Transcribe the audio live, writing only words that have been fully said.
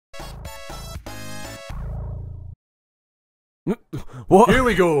What? Here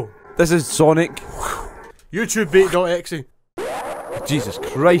we go. This is Sonic. YouTube.exe. Jesus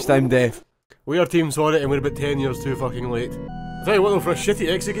Christ, I'm deaf. We are Team Sawrite and we're about 10 years too fucking late. I'll tell you what though, for a shitty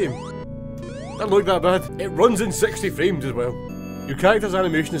exe game, doesn't look that bad. It runs in 60 frames as well. Your character's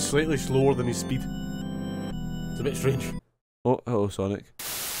animation is slightly slower than his speed. It's a bit strange. Oh, hello Sonic.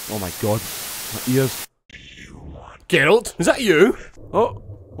 Oh my god. My ears. Geralt, is that you? Oh,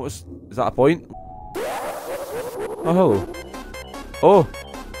 is that a point? Oh, hello. Oh.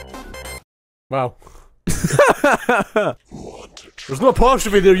 Wow. There's no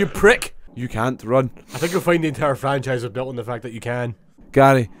apostrophe there, you prick! You can't run. I think you'll find the entire franchise is built on the fact that you can.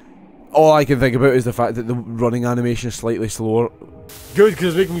 Gary, all I can think about is the fact that the running animation is slightly slower. Good, because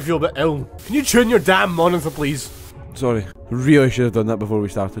it's making me feel a bit ill. Can you tune your damn monitor, please? Sorry, really should have done that before we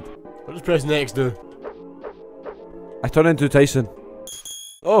started. What does pressing X do? I turn into Tyson.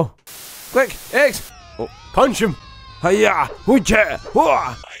 Oh, click, X! Oh. Punch him! Hiya! Hoocha!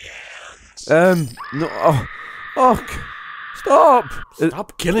 Whoa! No, stop!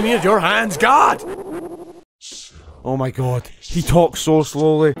 Stop killing me with your hands, God! Oh my god, he talks so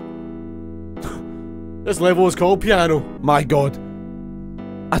slowly. This level is called piano. My god.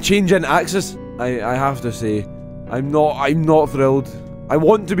 A change in axis. I have to say, I'm not thrilled. I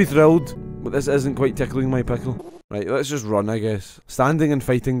want to be thrilled, but this isn't quite tickling my pickle. Right, let's just run, I guess. Standing and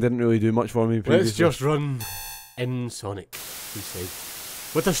fighting didn't really do much for me previously. Let's just run in Sonic, he said.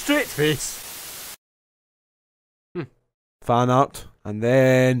 With a straight face. Fan art. And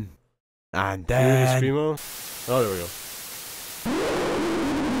then... Screamo. Oh, there we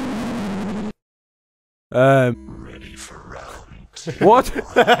go. Ready for round. What?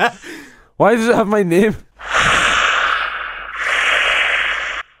 Why does it have my name?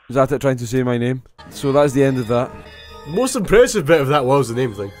 Is that it trying to say my name? So that's the end of that. The most impressive bit of that was the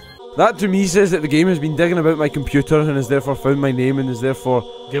name thing. That to me says that the game has been digging about my computer and has therefore found my name and is therefore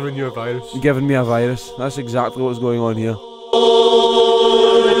giving you a virus. Giving me a virus. That's exactly what's going on here.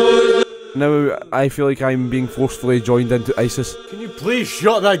 Now I feel like I'm being forcefully joined into ISIS. Can you please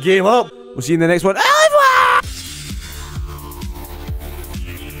shut that game up? We'll see you in the next one.